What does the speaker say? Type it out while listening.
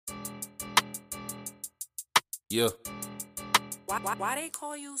Yeah. Why they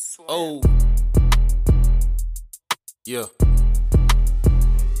call you Slim? Oh. Yeah.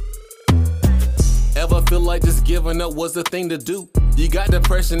 Ever feel like just giving up was the thing to do? You got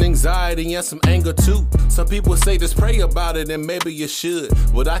depression, anxiety, and some anger too. Some people say just pray about it and maybe you should.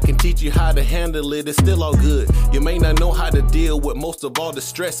 But I can teach you how to handle it, it's still all good. You may not know how to deal with most of all the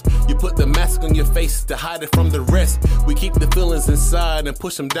stress. You put the mask on your face to hide it from the rest. We keep the feelings inside and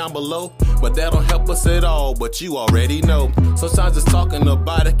push them down below. But that don't help us at all, but you already know. Sometimes just talking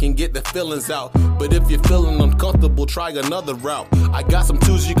about it can get the feelings out. But if you're feeling uncomfortable, try another route. I got some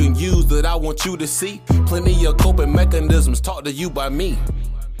tools you can use that I want you to see. Plenty of coping mechanisms taught to you by me.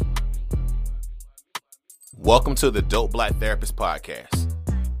 Welcome to the Dope Black Therapist Podcast.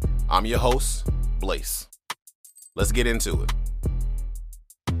 I'm your host, Blaze. Let's get into it.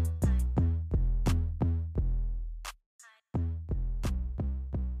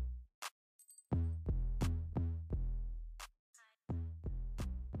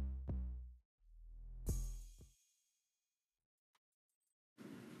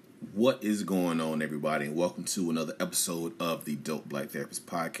 What is going on, everybody, and welcome to another episode of the Dope Black Therapist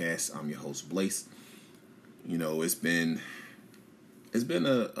Podcast. I'm your host, Blaze. You know, it's been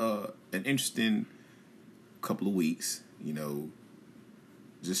an interesting couple of weeks. You know,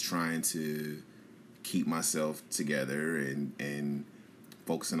 just trying to keep myself together and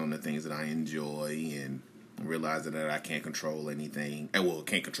focusing on the things that I enjoy and realizing that I can't control anything. Well,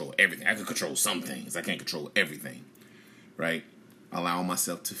 can't control everything. I can control some things. I can't control everything, right? Allow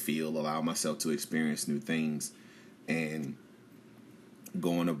myself to feel, allow myself to experience new things, and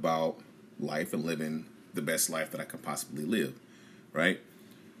going about life and living the best life that I can possibly live, right?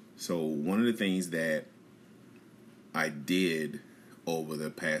 So one of the things that I did over the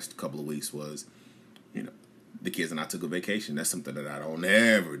past couple of weeks was, you know, the kids and I took a vacation. That's something that I don't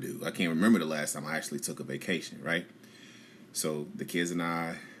ever do. I can't remember the last time I actually took a vacation, right? So the kids and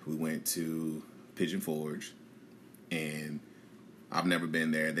I, we went to Pigeon Forge, and I've never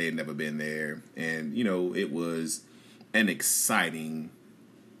been there. They had never been there. And, you know, it was an exciting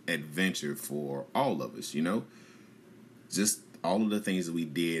adventure for all of us, you know? Just all of the things that we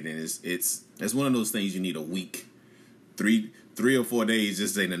did. And it's one of those things you need a week. Three or 4 days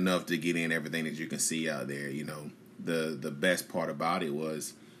just ain't enough to get in everything that you can see out there, you know? The best part about it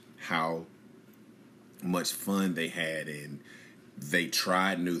was how much fun they had, and they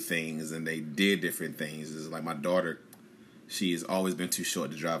tried new things and they did different things. It's like my daughter, she has always been too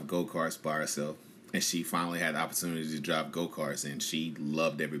short to drive go-karts by herself. And she finally had the opportunity to drive go-karts, and she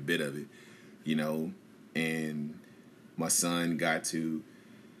loved every bit of it, you know. And my son got to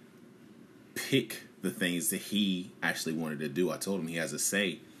pick the things that he actually wanted to do. I told him he has a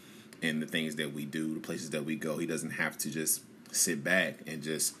say in the things that we do, the places that we go. He doesn't have to just sit back and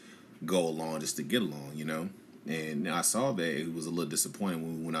just go along just to get along, you know. And I saw that it was a little disappointing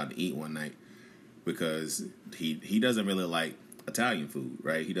when we went out to eat one night, because he doesn't really like Italian food,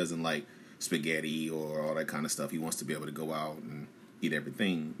 right? He doesn't like spaghetti or all that kind of stuff. He wants to be able to go out and eat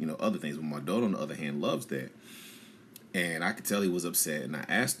everything, you know, other things. But my daughter, on the other hand, loves that. And I could tell he was upset. And I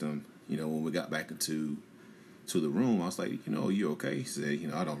asked him, you know, when we got back into the room, I was like, you know, you okay? He said, you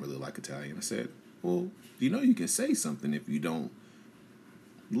know, I don't really like Italian. I said, well, you know, you can say something if you don't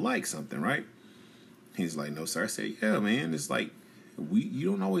like something, right? He's like, no, sir. I said, yeah, man, it's like, you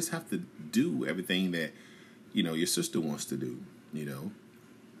don't always have to do everything that, you know, your sister wants to do, you know.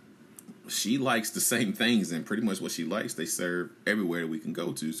 She likes the same things, and pretty much what she likes, they serve everywhere that we can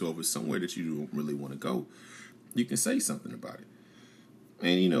go to. So if it's somewhere that you don't really want to go, you can say something about it.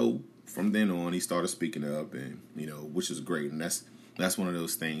 And, you know, from then on, he started speaking up, and, you know, which is great. And that's one of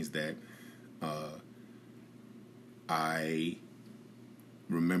those things that I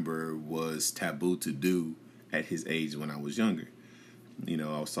remember was taboo to do at his age when I was younger. You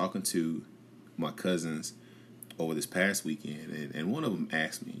know, I was talking to my cousins over this past weekend, and one of them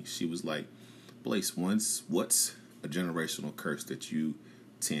asked me, she was like, Blaze, what's a generational curse that you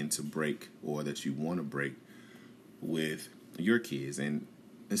tend to break, or that you want to break with your kids? And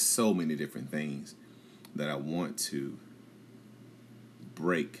there's so many different things that I want to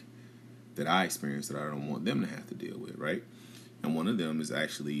break that I experience that I don't want them to have to deal with, right? And one of them is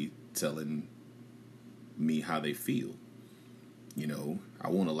actually telling me how they feel. You know, I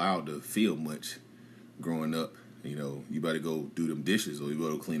wasn't allowed to feel much growing up. You know, you better go do them dishes, or you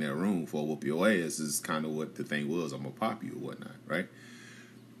better clean that room before I whoop your ass, is kind of what the thing was. I'm going to pop you or whatnot, right?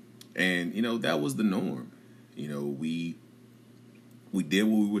 And, you know, that was the norm. You know, we did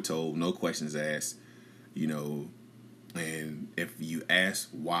what we were told, no questions asked, you know. And if you ask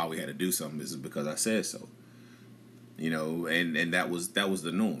why we had to do something, this is because I said so. You know, and that was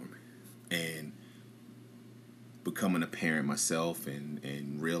the norm. And becoming a parent myself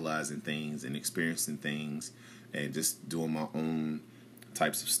and realizing things and experiencing things and just doing my own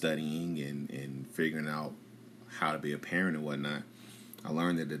types of studying and figuring out how to be a parent and whatnot, I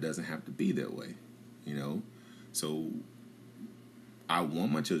learned that it doesn't have to be that way, you know? So I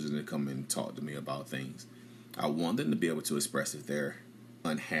want my children to come and talk to me about things. I want them to be able to express if they're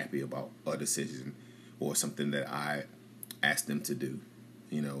unhappy about a decision or something that I asked them to do,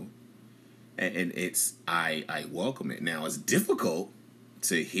 you know? And it's, I welcome it. Now, it's difficult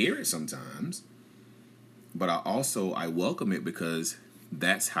to hear it sometimes, but I welcome it because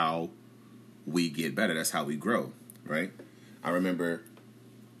that's how we get better. That's how we grow, right? I remember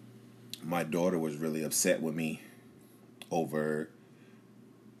my daughter was really upset with me over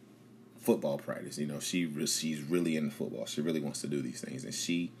football practice. You know, she's really into football. She really wants to do these things. And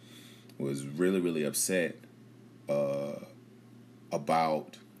she was really, really upset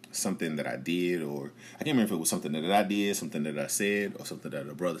about something that I did, or I can't remember if it was something that I did, something that I said, or something that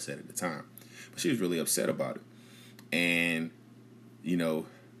her brother said at the time. But she was really upset about it. And, you know,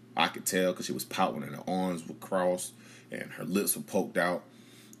 I could tell because she was pouting and her arms were crossed and her lips were poked out.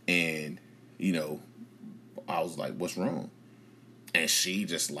 And, you know, I was like, what's wrong? And she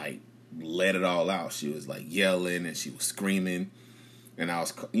just like let it all out. She was like yelling and she was screaming. And I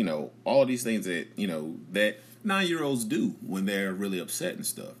was, you know, all these things that, you know, that 9-year-olds do when they're really upset and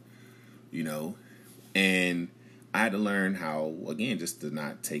stuff, you know. And I had to learn how, again, just to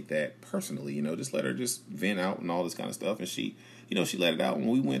not take that personally, you know, just let her just vent out and all this kind of stuff. And she, you know, she let it out when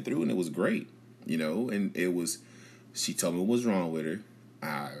we went through and it was great, you know. And it was, she told me what was wrong with her.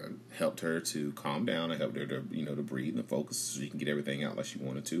 I helped her to calm down. I helped her to, you know, to breathe and focus so she can get everything out like she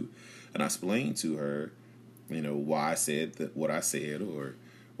wanted to. And I explained to her, you know, why I said what I said, or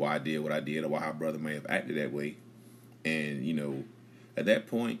why I did what I did, or why her brother may have acted that way. And, you know, at that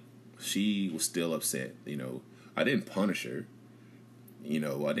point, she was still upset. You know, I didn't punish her. You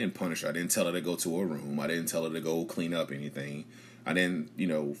know, I didn't punish her. I didn't tell her to go to her room. I didn't tell her to go clean up anything. I didn't, you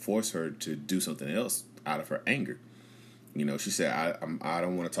know, force her to do something else out of her anger. You know, she said, I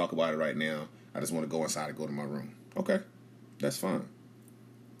don't want to talk about it right now. I just want to go inside and go to my room. Okay, that's fine.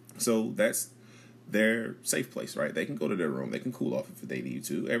 So that's their safe place, right? They can go to their room. They can cool off if they need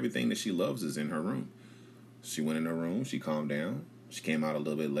to. Everything that she loves is in her room. She went in her room. She calmed down. She came out a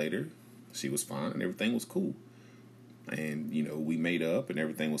little bit later. She was fine and everything was cool. And, you know, we made up and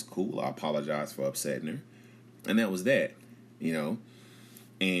everything was cool. I apologized for upsetting her. And that was that, you know.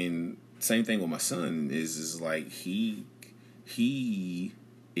 And same thing with my son is like he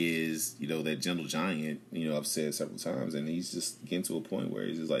is, you know, that gentle giant, you know, I've said several times, and he's just getting to a point where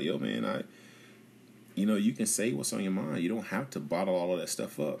he's just like, yo, man, you know, you can say what's on your mind. You don't have to bottle all of that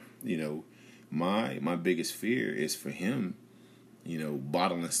stuff up. You know, my biggest fear is for him, you know,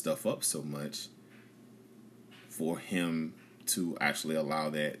 bottling stuff up so much for him to actually allow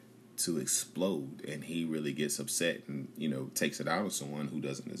that to explode, and he really gets upset and, you know, takes it out on someone who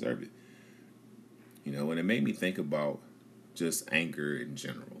doesn't deserve it. You know, and it made me think about just anger in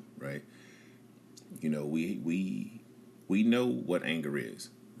general, right? You know, we know what anger is,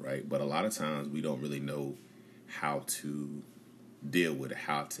 right? But a lot of times we don't really know how to deal with it,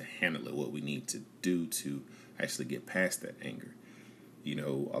 how to handle it, what we need to do to actually get past that anger. You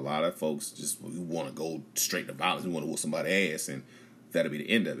know, a lot of folks just, we want to go straight to violence. We want to whoop somebody's ass, and that'll be the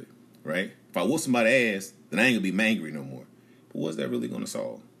end of it, right? If I whoop somebody's ass, then I ain't going to be angry no more. But what's that really going to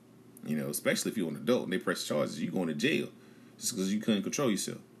solve? You know, especially if you're an adult and they press charges, you're going to jail just because you couldn't control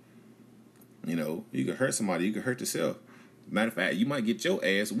yourself. You know, you could hurt somebody, you could hurt yourself. Matter of fact, you might get your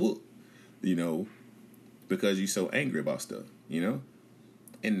ass whooped, you know, because you're so angry about stuff, you know?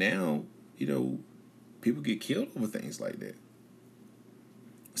 And now, you know, people get killed over things like that.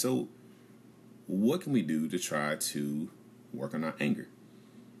 So, what can we do to try to work on our anger?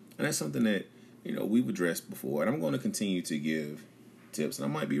 And that's something that, you know, we've addressed before, and I'm going to continue to give tips, and I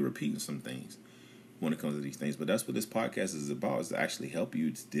might be repeating some things when it comes to these things, but that's what this podcast is about, is to actually help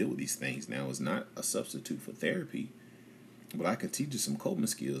you to deal with these things. Now, it's not a substitute for therapy, but I can teach you some coping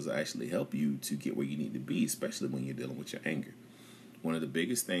skills that actually help you to get where you need to be, especially when you're dealing with your anger. One of the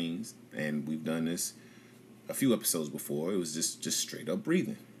biggest things, and we've done this a few episodes before, it was just straight up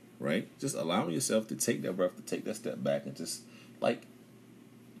breathing, right? Just allowing yourself to take that breath, to take that step back, and just, like,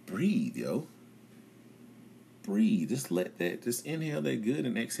 breathe, yo. Breathe. Just let that, just inhale that good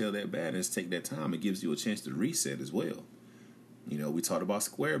and exhale that bad, and just take that time. It gives you a chance to reset as well. You know, we talked about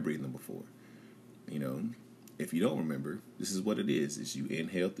square breathing before. You know, if you don't remember, this is what it is. Is you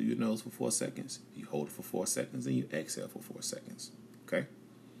inhale through your nose for 4 seconds, you hold it for 4 seconds, and you exhale for 4 seconds. Okay?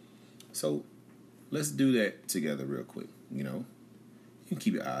 So, let's do that together real quick, you know. You can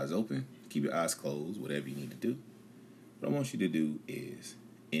keep your eyes open, keep your eyes closed, whatever you need to do. What I want you to do is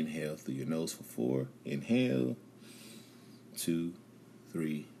inhale through your nose for 4. Inhale. 2,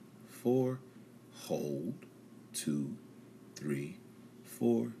 3, 4. Hold. 2, 3,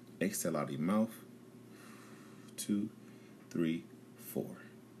 4. Exhale out of your mouth. 2, 3, 4.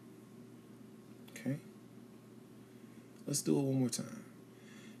 Okay? Let's do it one more time.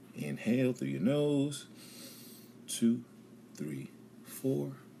 Inhale through your nose. 2, 3,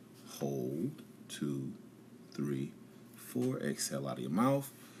 4. Hold. 2, 3, 4. Exhale out of your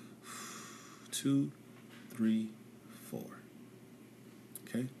mouth. 2, 3, 4.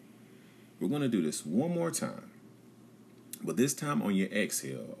 Okay? We're going to do this one more time. But this time on your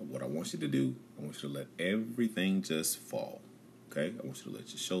exhale, what I want you to do, I want you to let everything just fall. Okay? I want you to let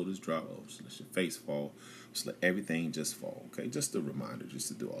your shoulders drop. I want you to let your face fall. Just let everything just fall. Okay? Just a reminder just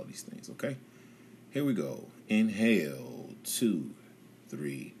to do all these things. Okay? Here we go. Inhale. 2,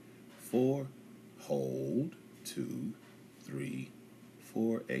 3, 4. Hold. 2, 3,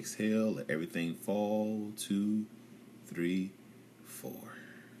 4. Exhale. Let everything fall. 2, 3, 4.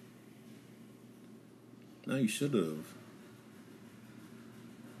 Now you should have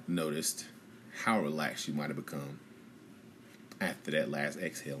noticed how relaxed you might have become after that last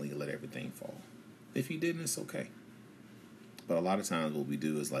exhale and you let everything fall. If you didn't, it's okay. But a lot of times what we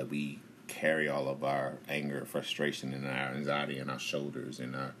do is like we carry all of our anger, frustration, and our anxiety in our shoulders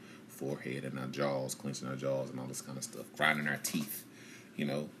and our forehead and our jaws, clenching our jaws and all this kind of stuff, grinding our teeth, you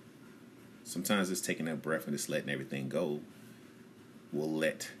know. Sometimes just taking that breath and just letting everything go will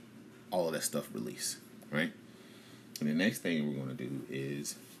let all of that stuff release, right? And the next thing we're going to do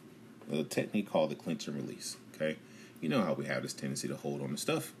is a technique called the clench and release, okay? You know how we have this tendency to hold on to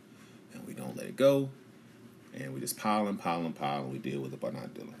stuff and we don't let it go, and we just pile and we deal with it by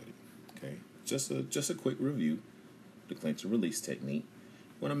not dealing with it, okay? Just a quick review, the clench and release technique.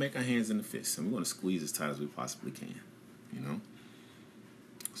 We're going to make our hands in the fists, and we're going to squeeze as tight as we possibly can, you know?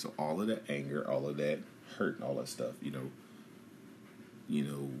 So all of that anger, all of that hurt, and all that stuff, you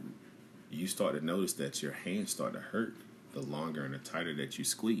start to notice that your hands start to hurt the longer and the tighter that you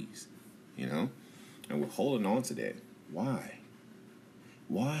squeeze, you know? And we're holding on to that. Why?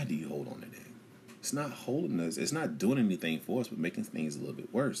 Why do you hold on to that? It's not holding us. It's not doing anything for us, but making things a little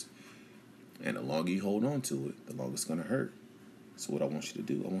bit worse. And the longer you hold on to it, the longer it's going to hurt. So what I want you to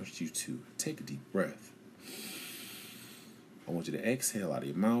do, I want you to take a deep breath. I want you to exhale out of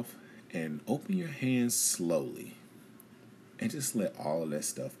your mouth and open your hands slowly. And just let all of that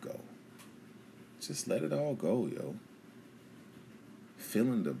stuff go. Just let it all go, yo.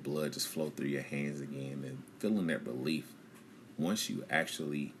 Feeling the blood just flow through your hands again and feeling that relief once you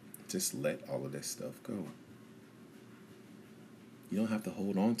actually just let all of that stuff go. You don't have to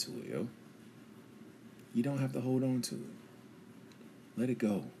hold on to it, yo. You don't have to hold on to it. Let it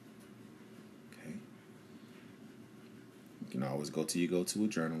go. Okay? You can always go to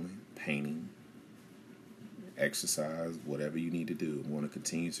adrenaline, painting, exercise, whatever you need to do. I want to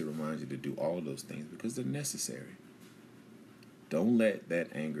continue to remind you to do all of those things because they're necessary. Don't let that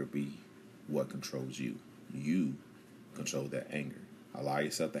anger be what controls you. You control that anger. Allow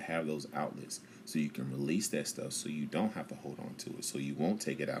yourself to have those outlets so you can release that stuff so you don't have to hold on to it, so you won't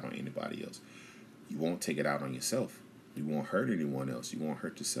take it out on anybody else. You won't take it out on yourself. You won't hurt anyone else. You won't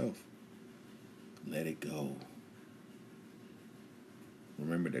hurt yourself. Let it go.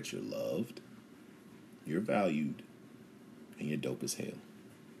 Remember that you're loved, you're valued, and you're dope as hell.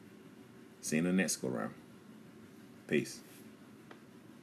 See you in the next go round. Peace.